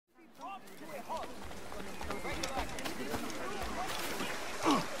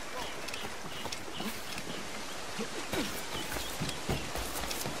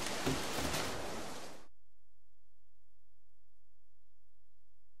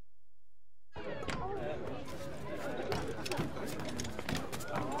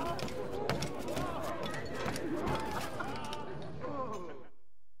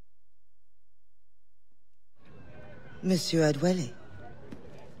Monsieur Adwele.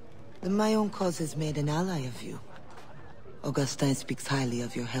 The Mayon cause has made an ally of you. Augustin speaks highly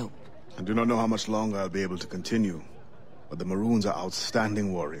of your help. I do not know how much longer I'll be able to continue, but the Maroons are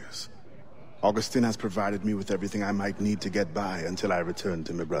outstanding warriors. Augustin has provided me with everything I might need to get by until I return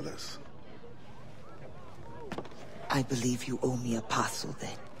to my brothers. I believe you owe me a parcel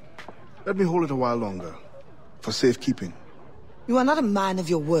then. Let me hold it a while longer, for safekeeping. You are not a man of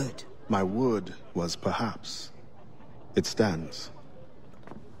your word. My word was perhaps. It stands.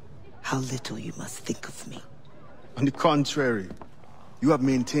 How little you must think of me. On the contrary, you have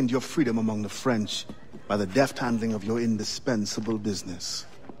maintained your freedom among the French by the deft handling of your indispensable business.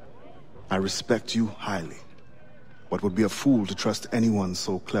 I respect you highly, but would be a fool to trust anyone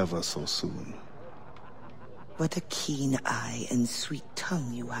so clever so soon. What a keen eye and sweet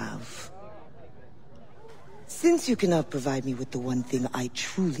tongue you have. Since you cannot provide me with the one thing I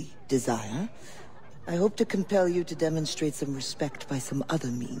truly desire, I hope to compel you to demonstrate some respect by some other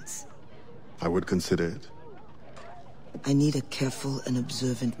means. I would consider it. I need a careful and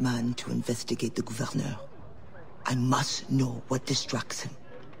observant man to investigate the gouverneur. I must know what distracts him,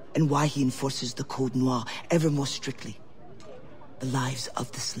 and why he enforces the Code Noir ever more strictly. The lives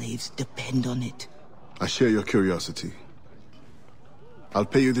of the slaves depend on it. I share your curiosity. I'll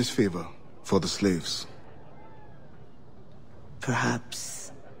pay you this favor for the slaves. Perhaps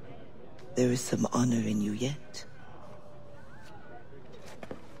there is some honor in you yet.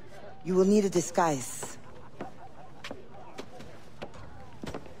 You will need a disguise.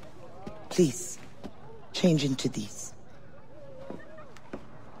 Please, change into these.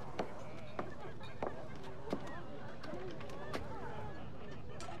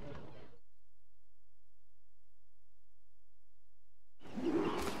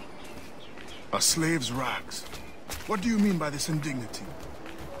 A slave's rags. What do you mean by this indignity?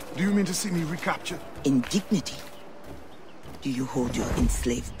 Do you mean to see me recaptured? Indignity? Do you hold your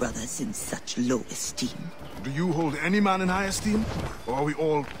enslaved brothers in such low esteem? Do you hold any man in high esteem? Or are we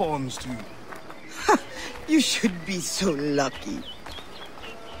all pawns to you? You should be so lucky.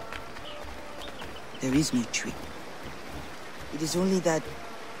 There is no trick. It is only that,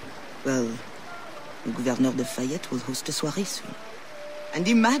 well, the Gouverneur de Fayette will host a soirée soon. And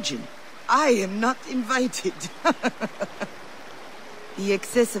imagine, I am not invited. The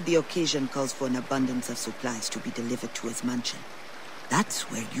excess of the occasion calls for an abundance of supplies to be delivered to his mansion. That's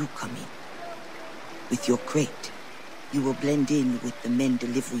where you come in. With your crate, you will blend in with the men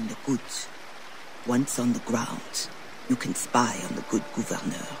delivering the goods. Once on the grounds, you can spy on the good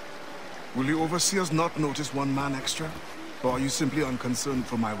gouverneur. Will the overseers not notice one man extra? Or are you simply unconcerned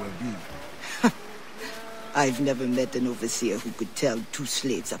for my well-being? I've never met an overseer who could tell two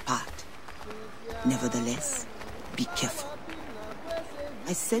slaves apart. Nevertheless, be careful.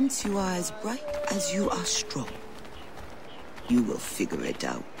 I sense you are as bright as you are strong. You will figure it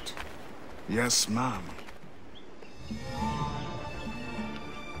out. Yes, ma'am.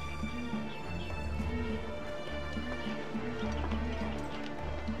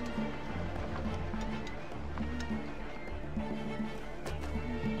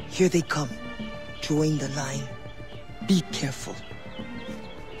 Here they come. Join the line. Be careful.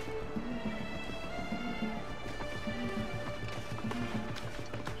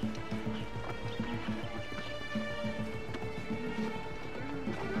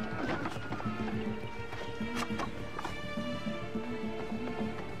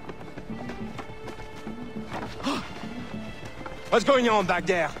 What's going on back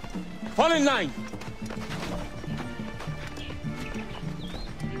there? Fall in line!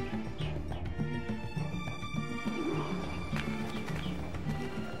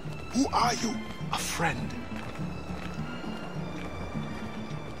 Who are you? A friend.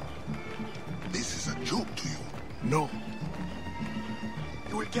 This is a joke to you. No.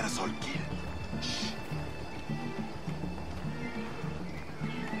 You will get us all killed. Shh.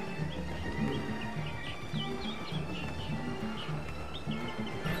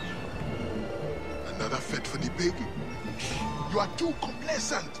 Another fete for the pig? You are too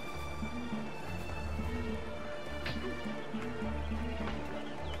complacent.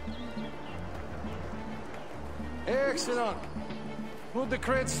 Excellent. Put the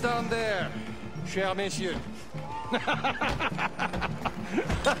crates down there, chers messieurs.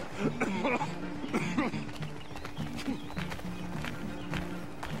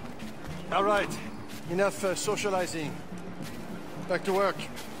 All right, enough socializing. Back to work.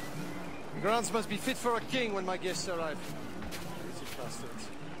 The grounds must be fit for a king when my guests arrive. Crazy bastards.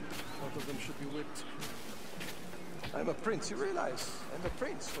 Both of them should be whipped. I'm a prince, you realize? I'm a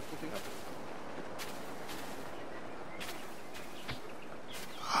prince for putting up with it.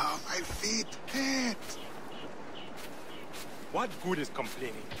 Ah, my feet hurt. What good is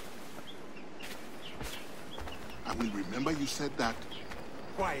complaining? I will remember you said that.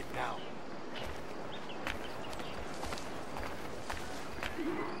 Quiet now.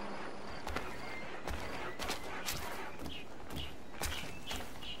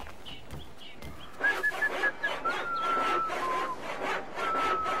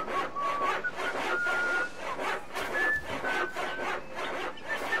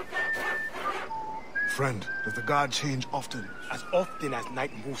 Friend, does the guard change often? As often as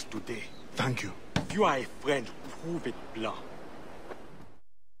night moves today. Thank you. If you are a friend, prove it, Blanc.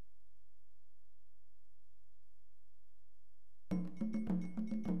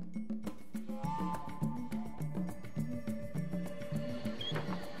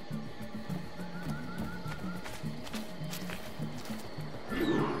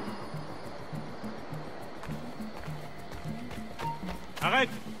 Arrête!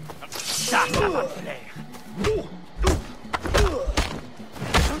 Ça va te plaire.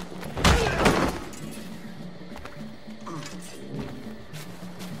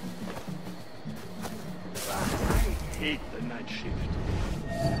 I hate the night shift.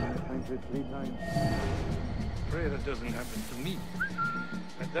 Thank you 3 times. Pray that doesn't happen to me.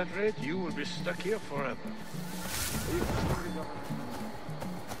 At that rate, you will be stuck here forever.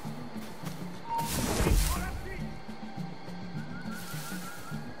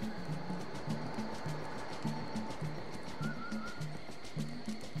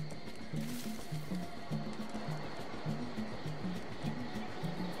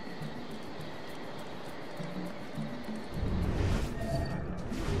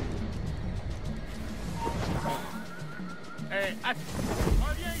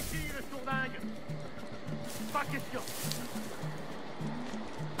 Reviens ici, le sourdingue. Pas question.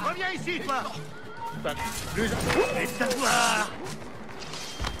 Reviens ici, toi. Pas plus à savoir.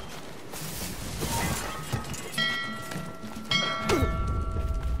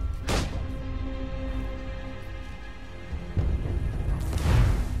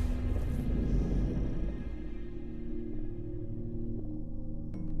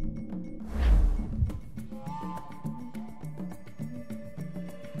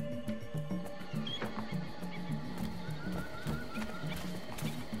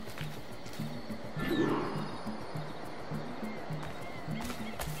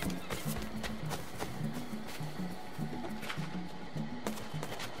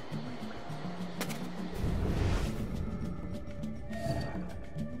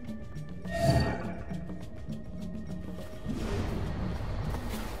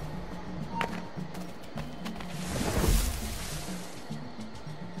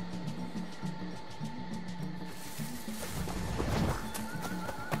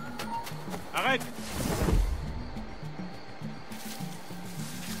 Arrête!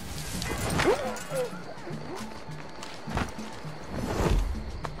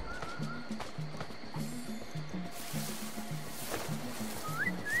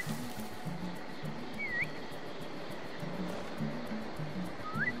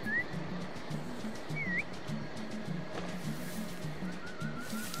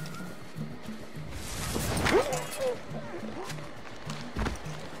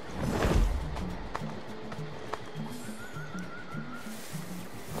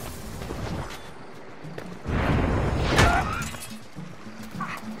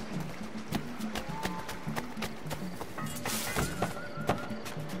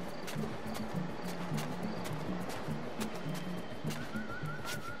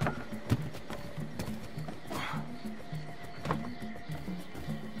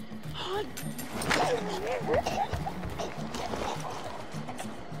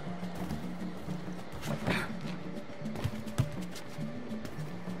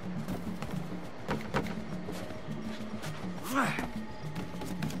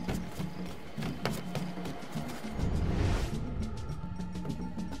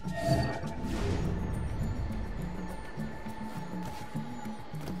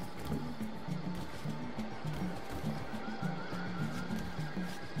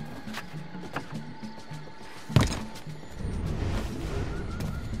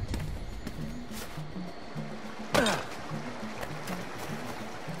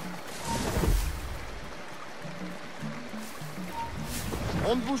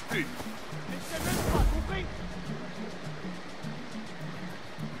 On ne bouge plus. Mais c'est même pas compris.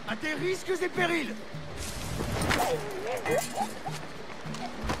 À tes risques et périls.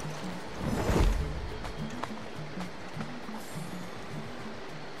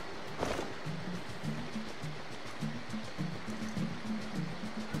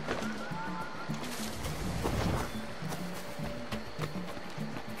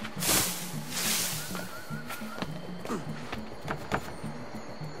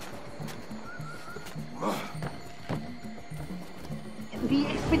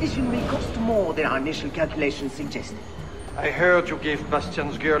 expedition will cost more than our initial calculations suggested. I heard you gave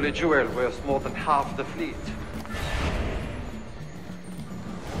Bastian's girl a jewel worth more than half the fleet.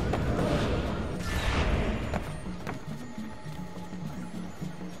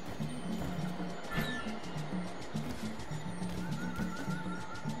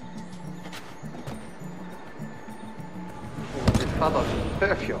 Father's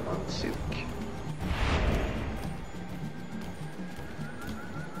perfume on silk.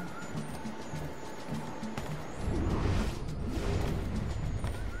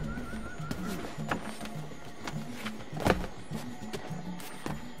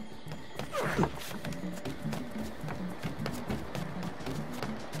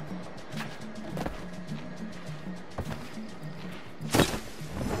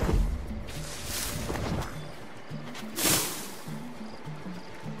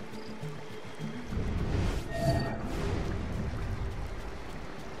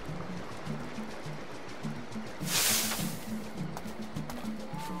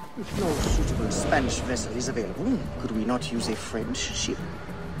 If no suitable Spanish vessel is available, could we not use a French ship?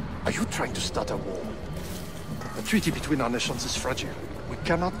 Are you trying to start a war? The treaty between our nations is fragile. We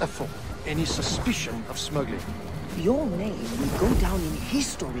cannot afford any suspicion of smuggling. Your name will go down in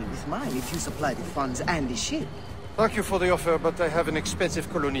history with mine if you supply the funds and the ship. Thank you for the offer, but I have an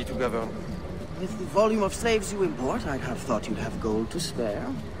expensive colony to govern. With the volume of slaves you import, I'd have thought you'd have gold to spare.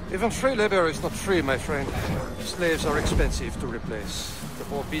 Even free labor is not free, my friend. Slaves are expensive to replace. The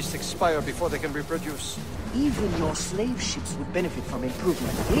poor beasts expire before they can reproduce. Even your slave ships would benefit from improved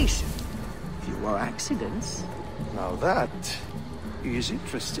navigation. Fewer accidents. Now that is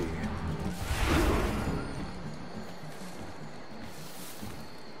interesting.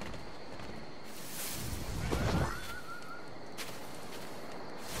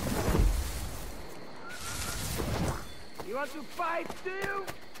 You want to fight, do you?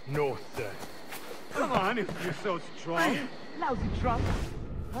 No, sir. Come on, if you're so strong. Lousy drunk.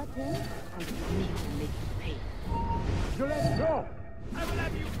 Hurt him, and you need to make him pay. So let's go. I will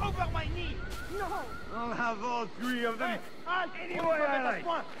have you over my knee. No! I'll have all three of them. Any way I like.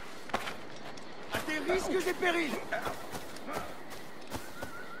 À tes risques et périls.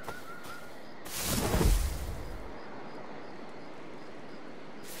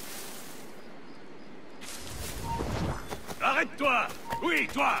 Arrête-toi! Oui,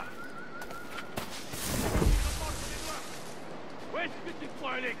 toi! Où est-ce que tu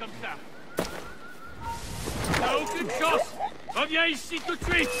crois aller comme ça? T'as aucune chance! Reviens ici tout de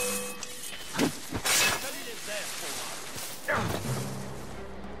suite!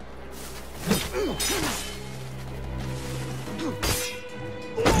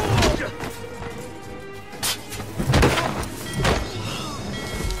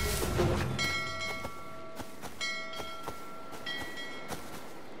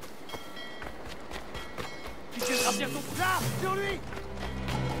 Tu tiendras bien ton plat sur lui!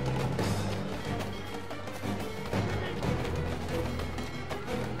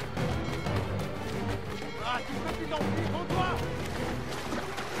 Ah, tu peux plus l'enfuir en toi!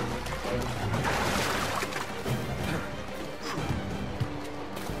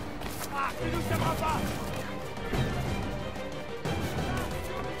 Ah, tu nous tiendras pas!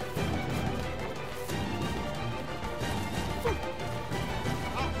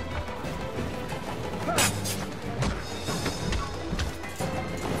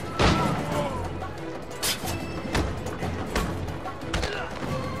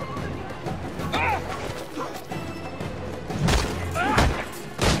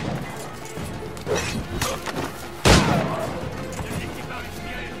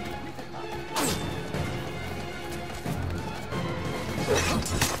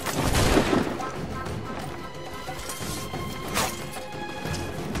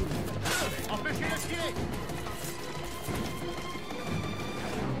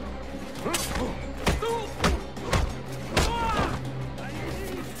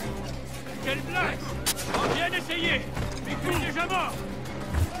 Quelle blague! Bien essayé! Mais tu es déjà mort!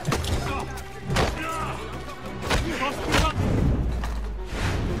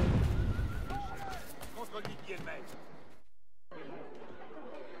 Contre lui qui est le maître.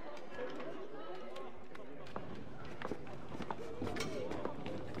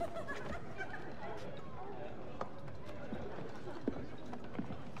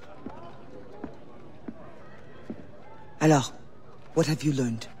 Alors, what have you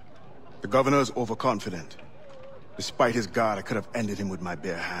learned? The governor's overconfident. Despite his guard, I could have ended him with my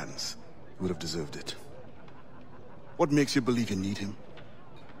bare hands. He would have deserved it. What makes you believe you need him?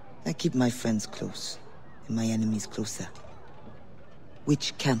 I keep my friends close, and my enemies closer.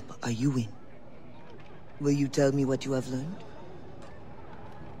 Which camp are you in? Will you tell me what you have learned?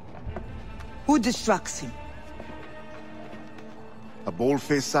 Who distracts him? A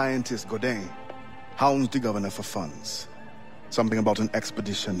bold-faced scientist, Godin, hounds the governor for funds. Something about an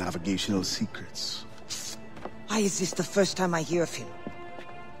expedition, navigational secrets. Why is this the first time I hear of him?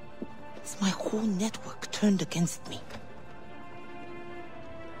 Is my whole network turned against me?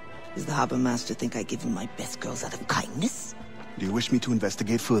 Does the harbor master think I give him my best girls out of kindness? Do you wish me to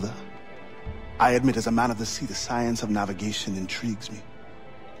investigate further? I admit, as a man of the sea, the science of navigation intrigues me.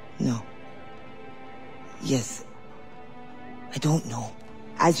 No. Yes. I don't know.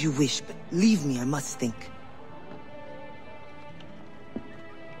 As you wish, but leave me, I must think.